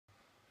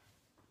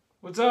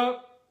What's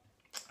up?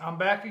 I'm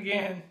back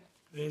again.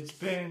 It's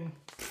been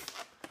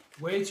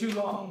way too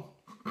long.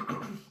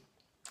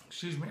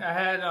 Excuse me. I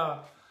had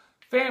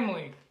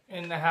family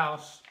in the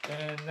house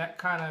and that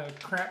kind of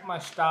cramped my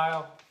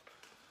style.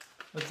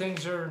 But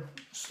things are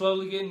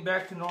slowly getting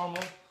back to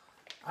normal.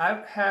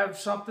 I have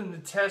something to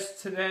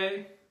test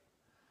today.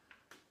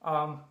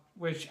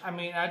 Which, I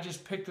mean, I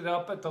just picked it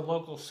up at the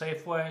local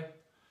Safeway.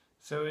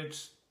 So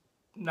it's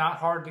not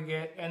hard to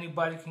get.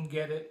 Anybody can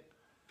get it.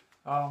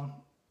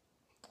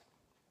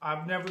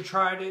 I've never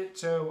tried it,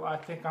 so I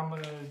think I'm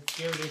going to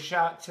give it a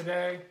shot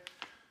today.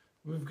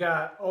 We've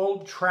got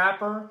Old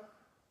Trapper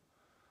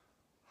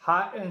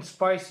Hot and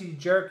Spicy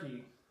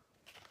Jerky.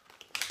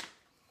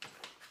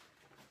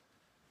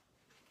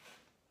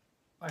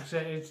 Like I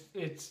said,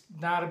 it's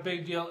not a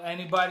big deal.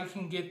 Anybody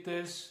can get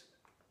this.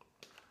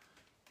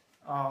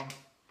 I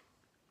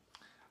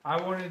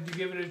wanted to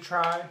give it a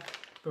try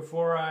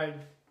before I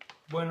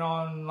went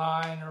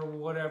online or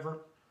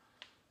whatever.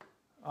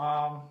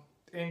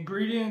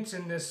 Ingredients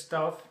in this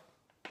stuff.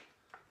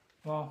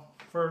 Well,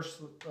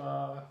 first,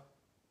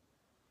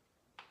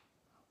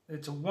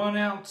 it's a 1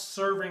 ounce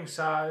serving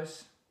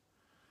size.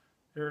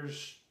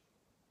 There's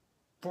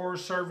 4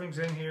 servings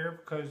in here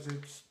because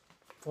it's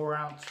 4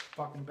 ounce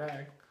fucking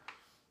bag.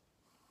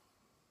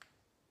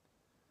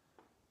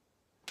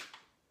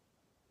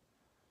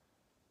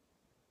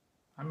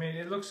 I mean,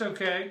 it looks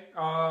okay.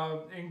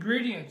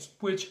 Ingredients,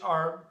 which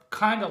are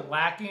kind of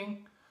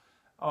lacking.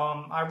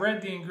 I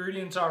read the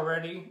ingredients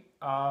already,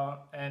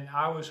 and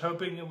I was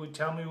hoping it would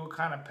tell me what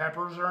kind of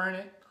peppers are in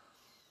it,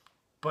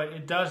 but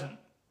it doesn't.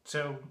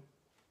 So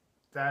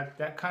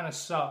that kind of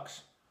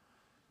sucks.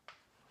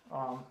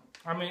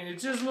 I mean, it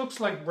just looks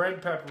like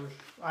red peppers.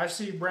 I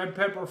see red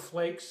pepper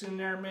flakes in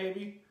there,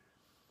 maybe.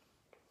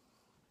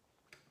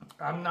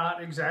 I'm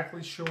not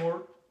exactly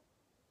sure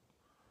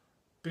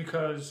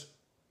because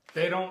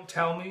they don't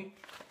tell me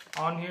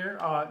on here.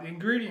 The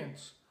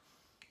ingredients: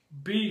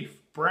 beef,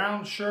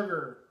 brown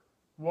sugar,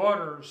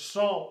 water,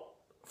 salt,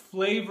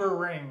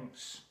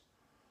 flavorings,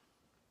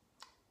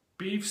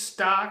 beef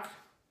stock,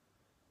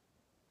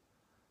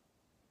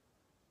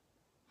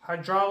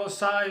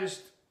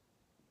 hydrolyzed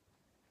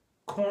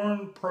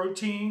corn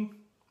protein,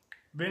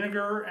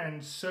 vinegar,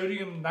 and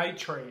sodium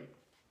nitrate.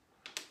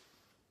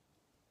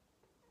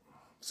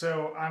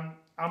 So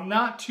I'm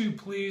not too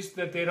pleased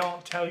that they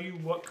don't tell you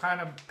what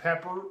kind of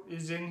pepper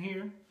is in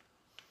here.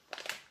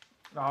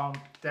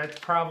 That's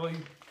probably,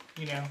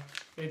 you know,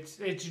 it's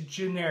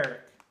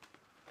generic,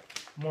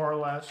 more or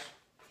less.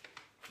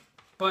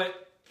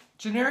 But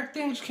generic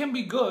things can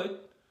be good.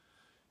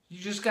 You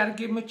just got to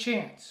give them a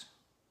chance.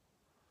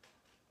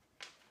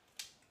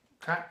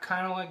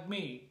 Kind of like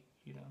me,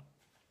 you know.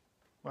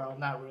 Well,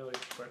 not really,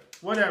 but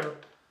whatever.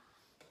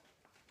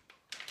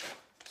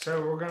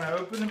 So we're going to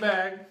open the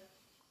bag.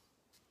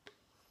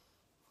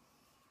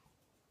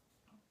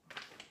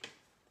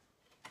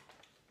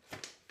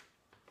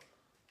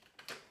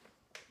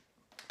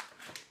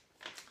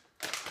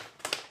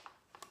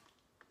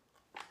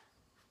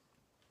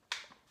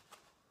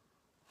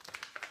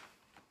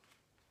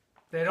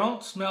 They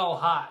don't smell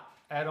hot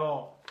at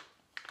all.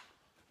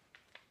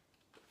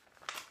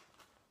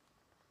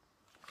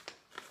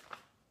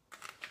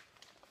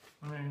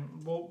 I mean,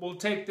 we'll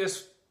take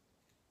this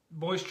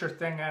moisture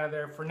thing out of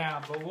there for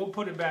now, but we'll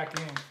put it back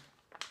in.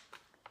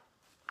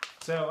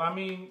 So, I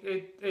mean,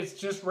 it's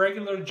just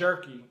regular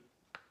jerky.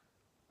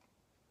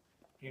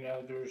 You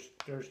know,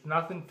 there's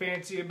nothing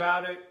fancy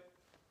about it.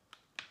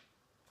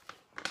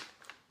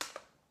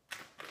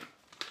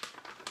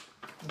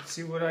 Let's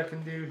see what I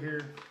can do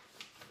here.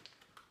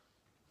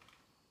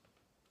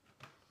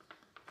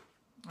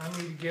 I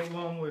need to get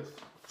one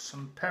with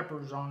some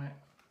peppers on it.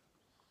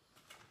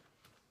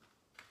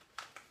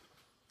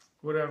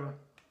 Whatever.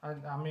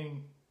 I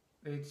mean,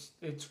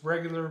 it's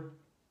regular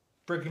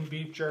freaking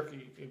beef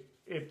jerky.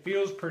 It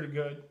feels pretty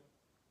good.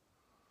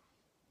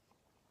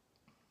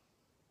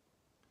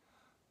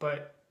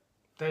 But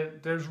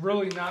there's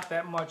really not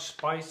that much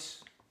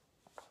spices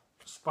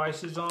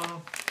on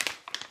them.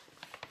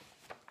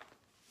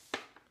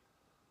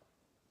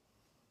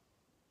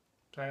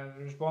 So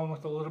there's one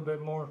with a little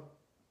bit more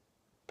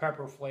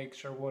pepper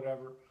flakes or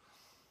whatever.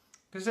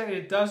 Because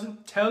it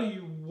doesn't tell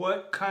you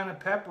what kind of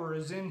pepper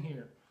is in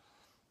here.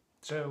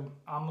 So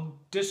I'm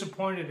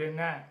disappointed in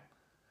that.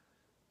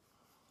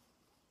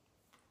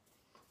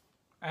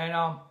 And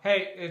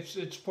hey,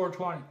 it's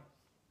 420.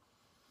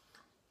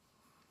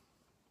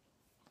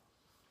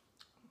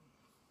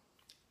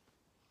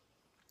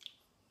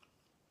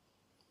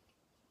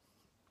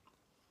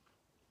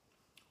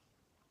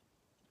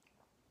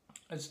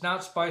 It's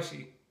not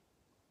spicy.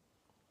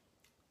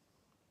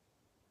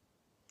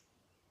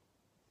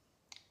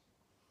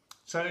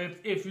 So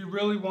if you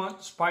really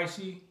want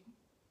spicy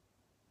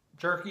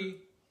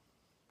jerky,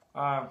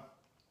 I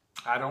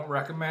don't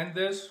recommend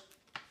this,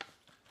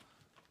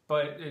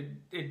 but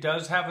it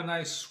does have a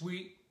nice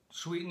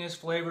sweetness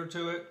flavor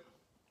to it.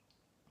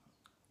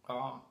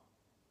 I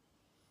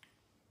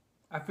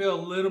feel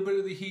a little bit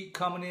of the heat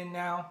coming in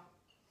now,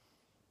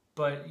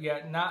 but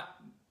yet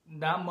not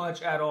not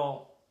much at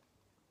all.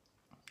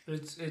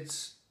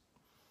 It's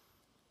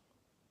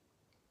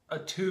a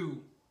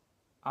 2.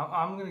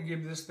 I'm gonna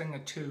give this thing a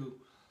 2.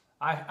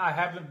 I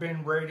haven't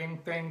been rating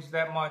things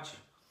that much,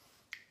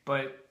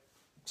 but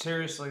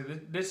seriously,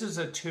 this is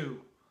a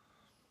 2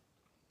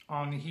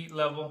 on the heat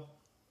level.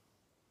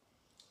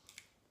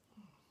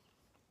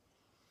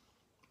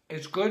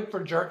 It's good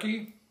for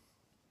jerky,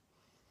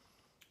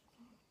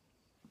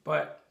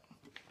 but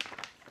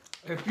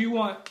if you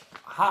want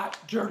hot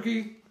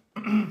jerky,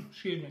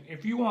 excuse me,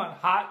 if you want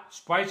hot,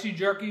 spicy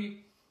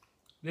jerky,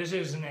 this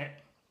isn't it.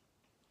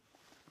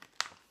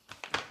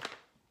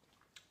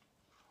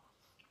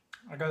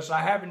 I guess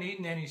I haven't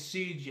eaten any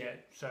seeds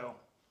yet, so.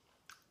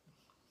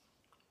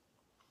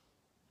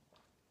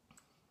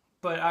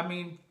 But I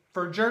mean,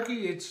 for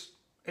jerky,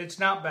 it's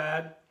not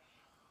bad.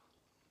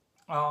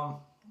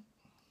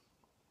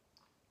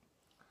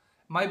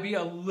 Might be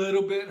a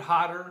little bit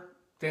hotter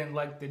than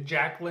like the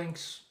Jack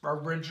Link's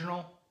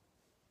original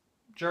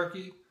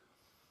jerky.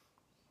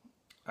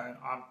 And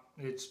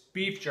it's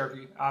beef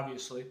jerky,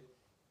 obviously.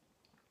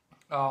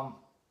 But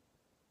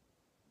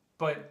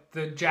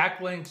the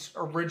Jack Link's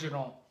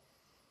original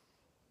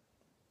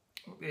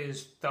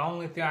is the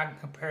only thing I can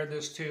compare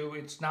this to.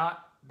 It's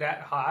not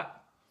that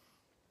hot.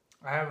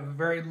 I have a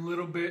very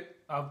little bit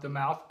of the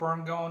mouth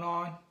burn going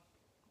on,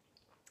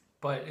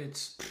 but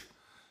it's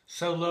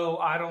so low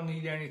I don't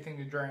need anything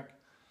to drink.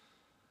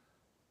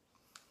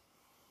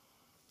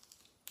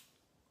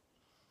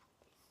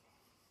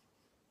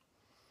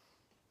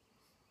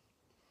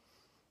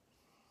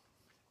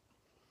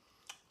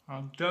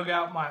 I dug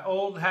out my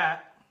old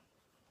hat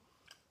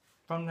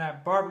from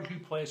that barbecue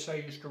place I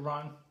used to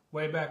run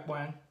way back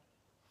when.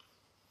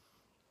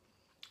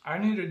 I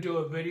need to do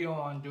a video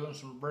on doing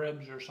some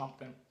ribs or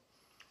something.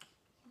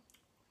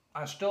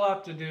 I still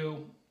have to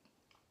do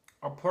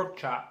a pork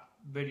chop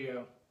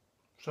video.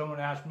 Someone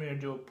asked me to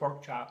do a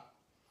pork chop.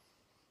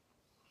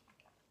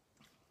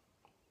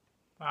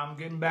 I'm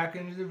getting back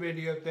into the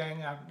video thing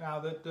now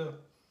that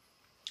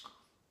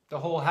the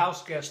whole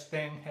house guest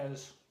thing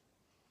has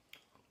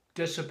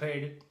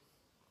dissipated,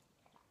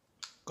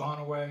 gone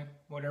away,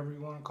 whatever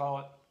you want to call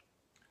it.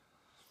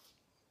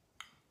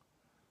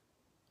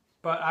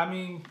 But I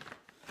mean,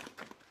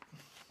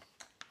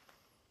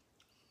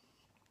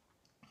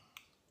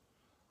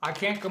 I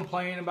can't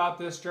complain about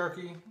this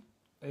jerky.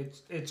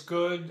 It's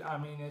good. I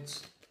mean,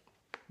 it's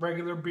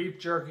regular beef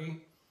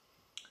jerky.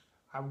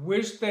 I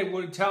wish they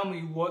would tell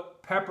me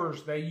what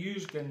peppers they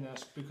used in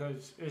this,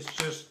 because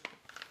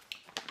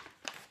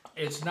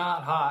it's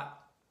not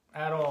hot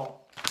at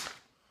all.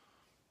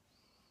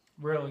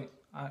 Really.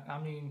 I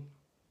mean,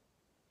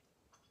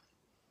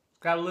 it's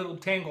got a little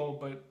tingle,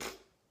 but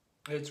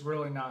it's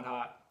really not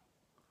hot.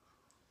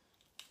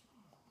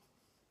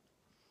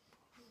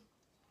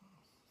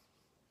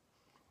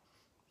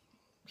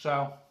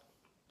 So,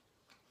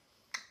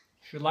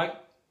 if you like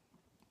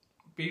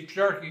beef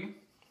jerky,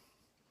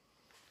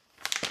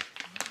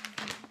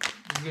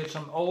 you get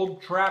some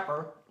Old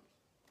Trapper,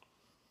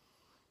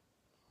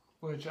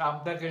 which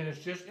I'm thinking it's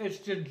just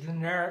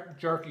generic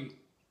jerky.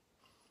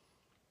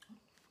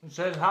 It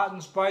says hot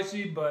and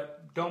spicy,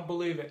 but don't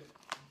believe it.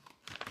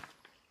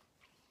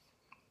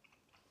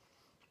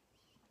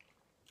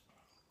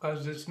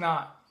 Because it's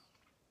not.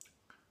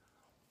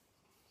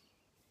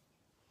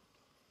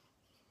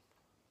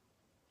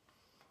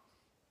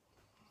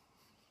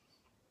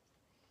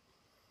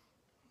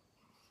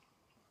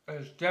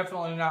 It's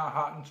definitely not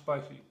hot and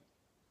spicy.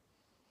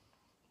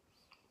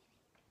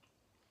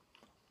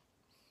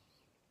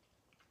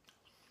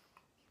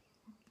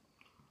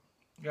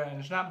 Yeah, and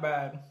it's not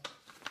bad.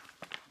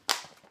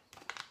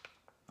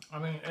 I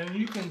mean, and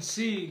you can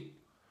see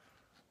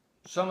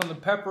some of the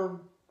pepper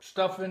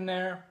stuff in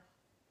there,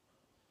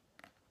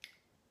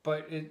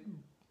 but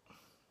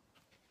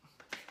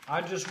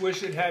I just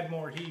wish it had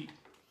more heat.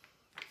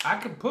 I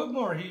could put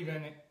more heat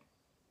in it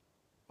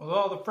with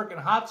all the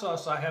freaking hot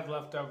sauce I have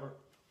left over.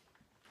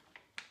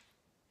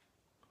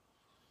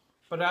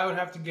 But I would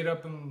have to get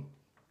up and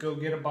go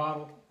get a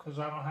bottle, because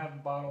I don't have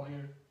a bottle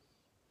here.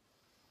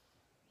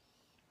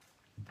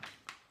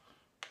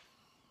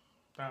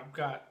 I've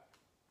got,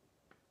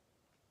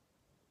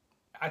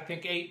 I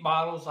think, 8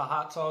 bottles of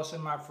hot sauce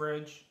in my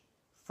fridge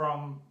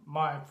from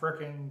my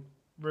frickin'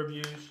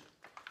 reviews.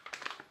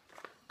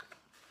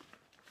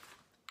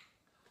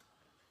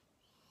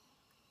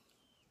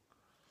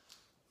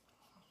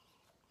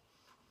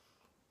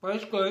 But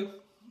it's good.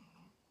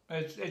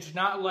 It's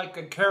not like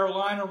a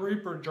Carolina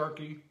Reaper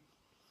jerky.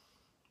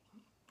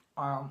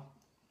 And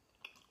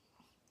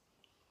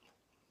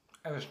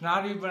it's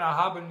not even a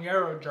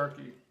habanero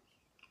jerky.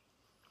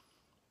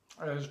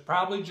 It's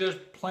probably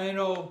just plain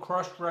old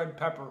crushed red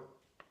pepper.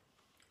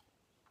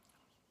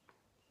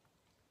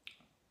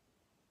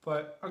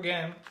 But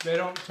again, they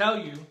don't tell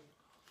you,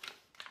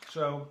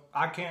 so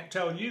I can't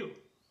tell you.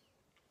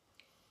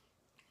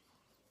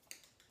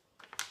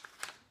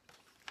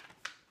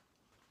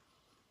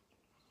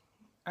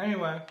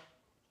 Anyway,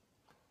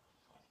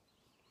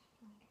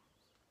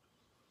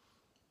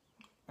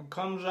 it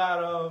comes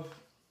out of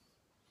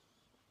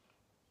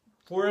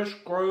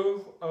Forest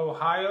Grove,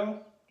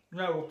 Ohio.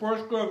 No,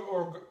 Forest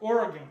Grove,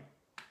 Oregon.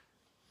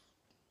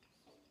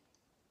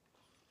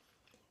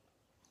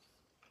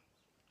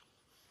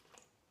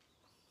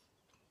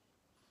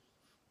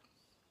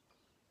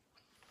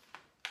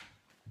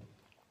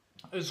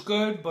 It's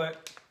good,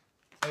 but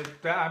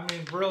I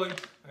mean, really,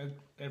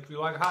 if you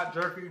like hot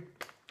jerky,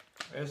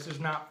 this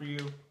is not for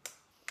you.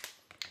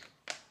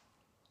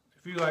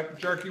 If you like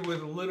jerky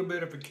with a little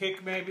bit of a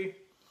kick, maybe,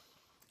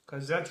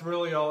 because that's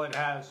really all it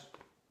has.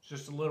 It's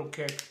just a little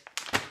kick.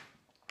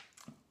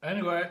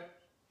 Anyway,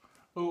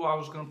 ooh, I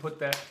was going to put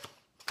that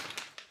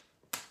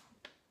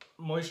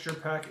moisture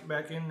packet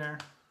back in there.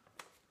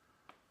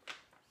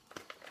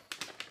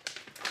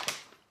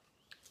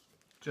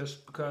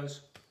 Just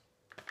because.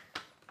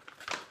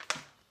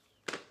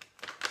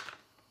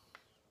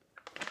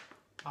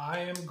 I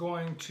am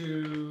going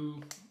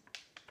to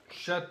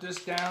shut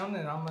this down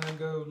and I'm going to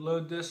go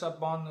load this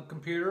up on the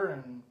computer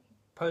and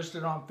post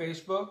it on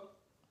Facebook.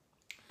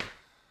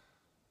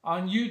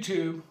 On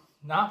YouTube,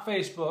 not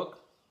Facebook.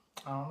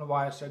 I don't know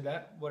why I said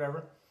that.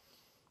 Whatever.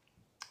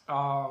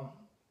 I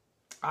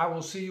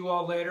will see you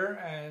all later,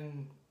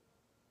 and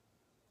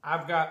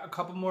I've got a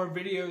couple more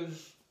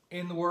videos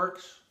in the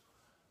works.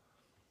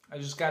 I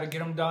just got to get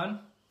them done.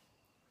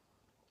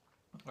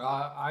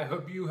 I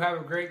hope you have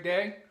a great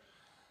day,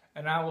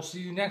 and I will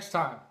see you next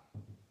time.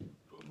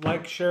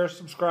 Like, share,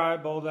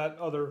 subscribe, all that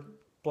other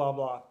blah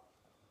blah.